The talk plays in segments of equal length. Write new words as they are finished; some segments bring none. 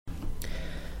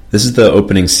This is the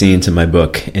opening scene to my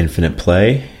book, Infinite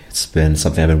Play. It's been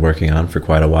something I've been working on for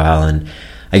quite a while, and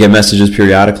I get messages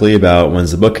periodically about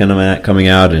when's the book coming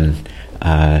out and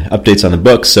updates on the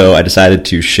book, so I decided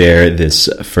to share this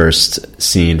first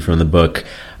scene from the book.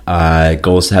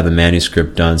 Goal is to have the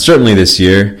manuscript done, certainly this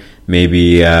year,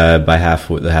 maybe by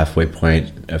the halfway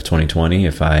point of 2020,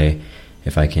 if I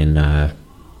can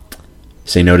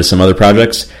say no to some other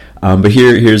projects. But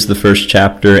here's the first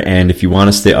chapter, and if you want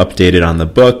to stay updated on the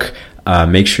book,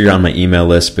 make sure you're on my email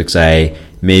list, because I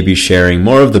may be sharing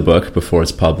more of the book before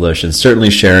it's published, and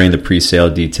certainly sharing the pre-sale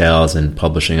details and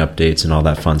publishing updates and all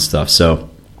that fun stuff.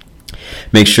 So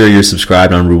make sure you're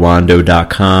subscribed on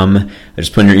ruwando.com.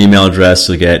 Just put in your email address.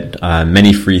 You'll get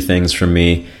many free things from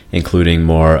me, including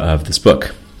more of this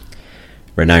book.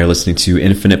 Right now you're listening to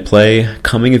Infinite Play,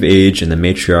 Coming of Age in the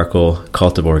Matriarchal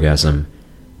Cult of Orgasm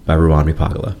by Ruwan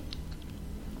Mipagala.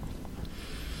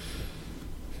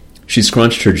 She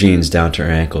scrunched her jeans down to her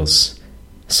ankles.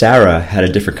 Sarah had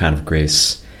a different kind of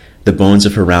grace. The bones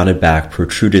of her rounded back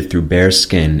protruded through bare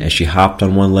skin as she hopped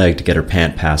on one leg to get her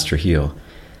pant past her heel.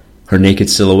 Her naked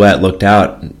silhouette looked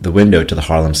out the window to the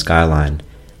Harlem skyline.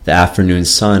 The afternoon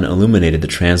sun illuminated the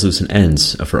translucent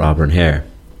ends of her auburn hair.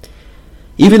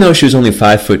 Even though she was only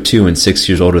 5'2" and 6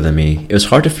 years older than me, it was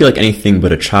hard to feel like anything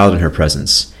but a child in her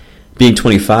presence. Being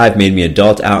 25 made me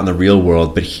adult out in the real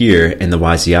world, but here, in the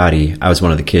Waiziati, I was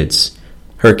one of the kids.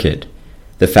 Her kid.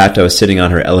 The fact I was sitting on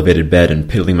her elevated bed and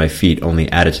piddling my feet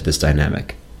only added to this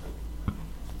dynamic.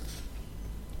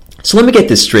 "So let me get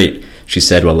this straight," she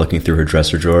said while looking through her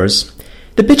dresser drawers.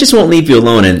 "The bitches won't leave you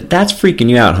alone, and that's freaking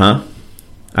you out, huh?"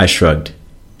 I shrugged.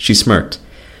 She smirked.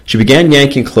 She began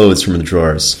yanking clothes from the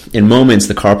drawers. In moments,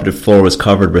 the carpeted floor was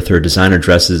covered with her designer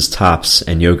dresses, tops,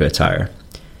 and yoga attire.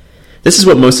 This is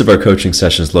what most of our coaching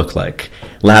sessions look like.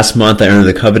 Last month, I earned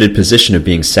the coveted position of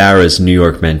being Sarah's New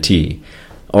York mentee.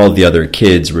 All the other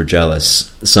kids were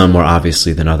jealous, some more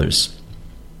obviously than others.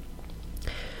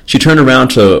 She turned around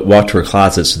to walk to her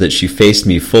closet so that she faced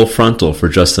me full frontal for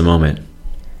just a moment.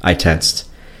 I tensed.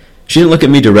 She didn't look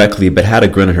at me directly, but had a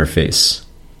grin on her face.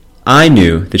 I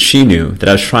knew that she knew that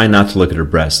I was trying not to look at her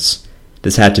breasts.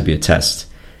 This had to be a test.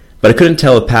 But I couldn't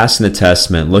tell if passing the test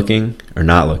meant looking or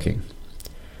not looking.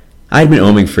 I had been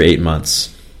oming for 8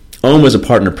 months. Om was a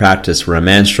partner practice where a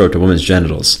man stroked a woman's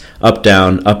genitals, up,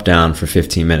 down for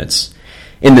 15 minutes.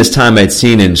 In this time I had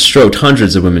seen and stroked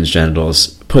hundreds of women's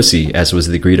genitals, pussy as was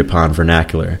the agreed-upon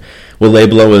vernacular. What lay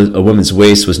below a woman's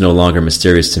waist was no longer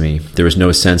mysterious to me. There was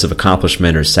no sense of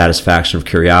accomplishment or satisfaction of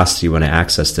curiosity when I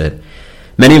accessed it.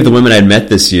 Many of the women I had met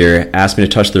this year asked me to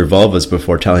touch their vulvas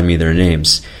before telling me their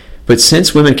names. But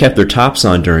since women kept their tops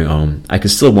on during Om, I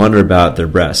could still wonder about their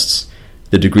breasts.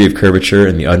 The degree of curvature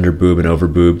in the underboob and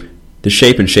overboob, the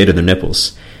shape and shade of their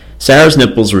nipples. Sarah's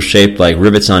nipples were shaped like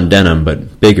rivets on denim,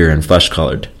 but bigger and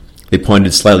flesh-colored. They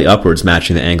pointed slightly upwards,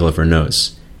 matching the angle of her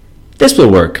nose. "This will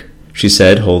work," she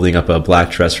said, holding up a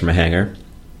black dress from a hanger.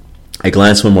 I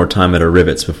glanced one more time at her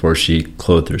rivets before she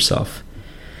clothed herself.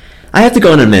 "I have to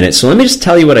go in a minute, so let me just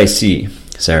tell you what I see,"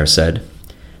 Sarah said.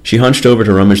 She hunched over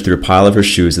to rummage through a pile of her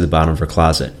shoes at the bottom of her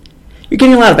closet. "You're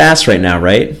getting a lot of ass right now,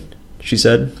 right?" she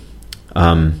said.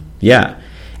 Yeah.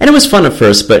 And it was fun at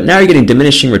first, but now you're getting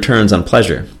diminishing returns on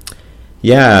pleasure."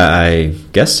 "Yeah, I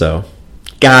guess so."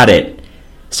 "Got it."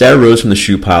 Sarah rose from the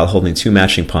shoe pile holding 2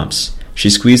 matching pumps. She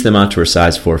squeezed them onto her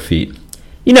size 4 feet.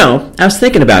 "You know, I was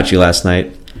thinking about you last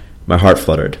night." My heart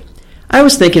fluttered. "I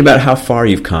was thinking about how far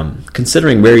you've come,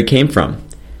 considering where you came from."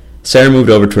 Sarah moved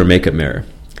over to her makeup mirror.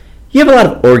 "You have a lot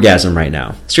of orgasm right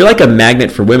now, so you're like a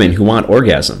magnet for women who want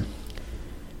orgasm."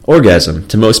 Orgasm,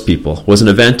 to most people, was an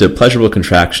event of pleasurable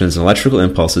contractions and electrical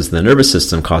impulses in the nervous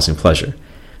system causing pleasure.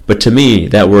 But to me,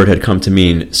 that word had come to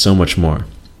mean so much more.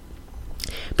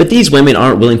 "But these women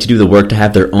aren't willing to do the work to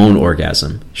have their own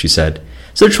orgasm," she said.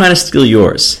 "So they're trying to steal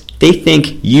yours. They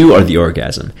think you are the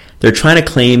orgasm. They're trying to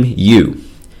claim you."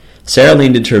 Sarah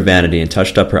leaned into her vanity and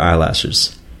touched up her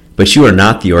eyelashes. "But you are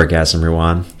not the orgasm,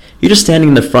 Ruwan. You're just standing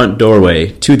in the front doorway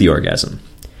to the orgasm."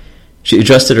 She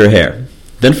adjusted her hair.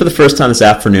 Then for the first time this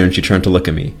afternoon, she turned to look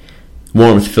at me.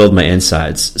 Warmth filled my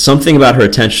insides. Something about her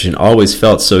attention always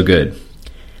felt so good.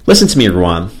 "Listen to me,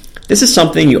 Ruwan. This is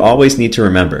something you always need to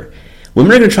remember.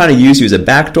 Women are going to try to use you as a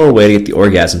backdoor way to get the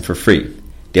orgasm for free.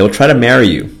 They will try to marry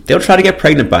you. They will try to get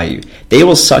pregnant by you. They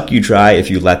will suck you dry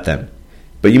if you let them.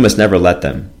 But you must never let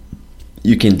them.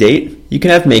 You can date, you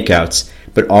can have makeouts,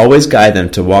 but always guide them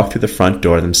to walk through the front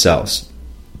door themselves.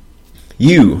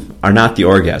 You are not the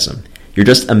orgasm. You're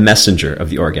just a messenger of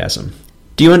the orgasm.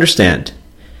 Do you understand?"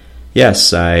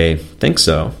 "Yes, I think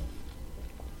so."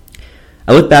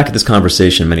 I look back at this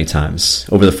conversation many times.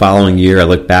 Over the following year, I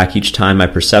look back each time my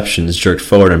perceptions jerked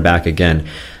forward and back again.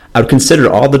 I would consider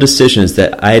all the decisions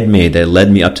that I had made that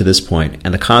led me up to this point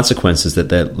and the consequences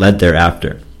that led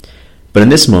thereafter. But in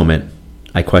this moment,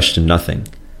 I questioned nothing.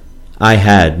 I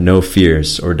had no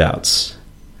fears or doubts.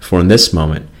 For in this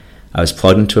moment, I was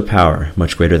plugged into a power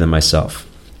much greater than myself.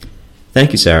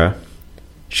 Thank you, Sarah.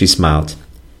 She smiled.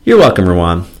 You're welcome,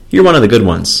 Rowan. You're one of the good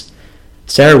ones.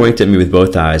 Sarah winked at me with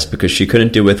both eyes because she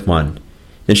couldn't do with one.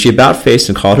 Then she about-faced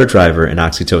and called her driver in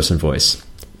oxytocin voice.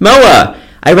 Moa,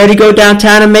 I ready to go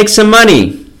downtown and make some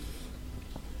money.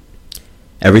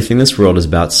 Everything in this world is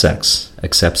about sex,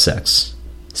 except sex.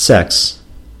 Sex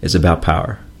is about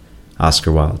power.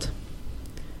 Oscar Wilde.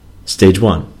 Stage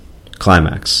 1.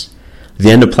 Climax. The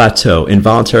end of plateau,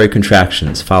 involuntary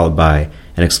contractions followed by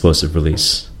an explosive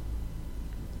release.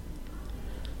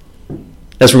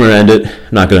 That's where we're going to end it.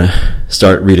 I'm not going to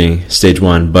start reading stage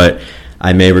 1, but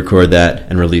I may record that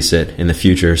and release it in the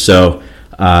future. So,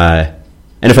 and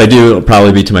if I do, it'll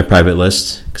probably be to my private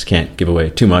list because I can't give away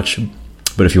too much.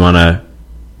 But if you want to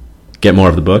get more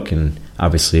of the book and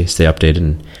obviously stay updated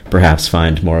and perhaps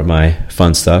find more of my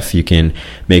fun stuff, you can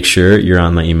make sure you're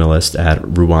on my email list at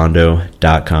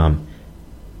ruwando.com.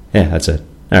 Yeah, that's it.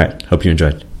 All right. Hope you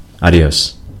enjoyed.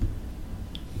 Adios.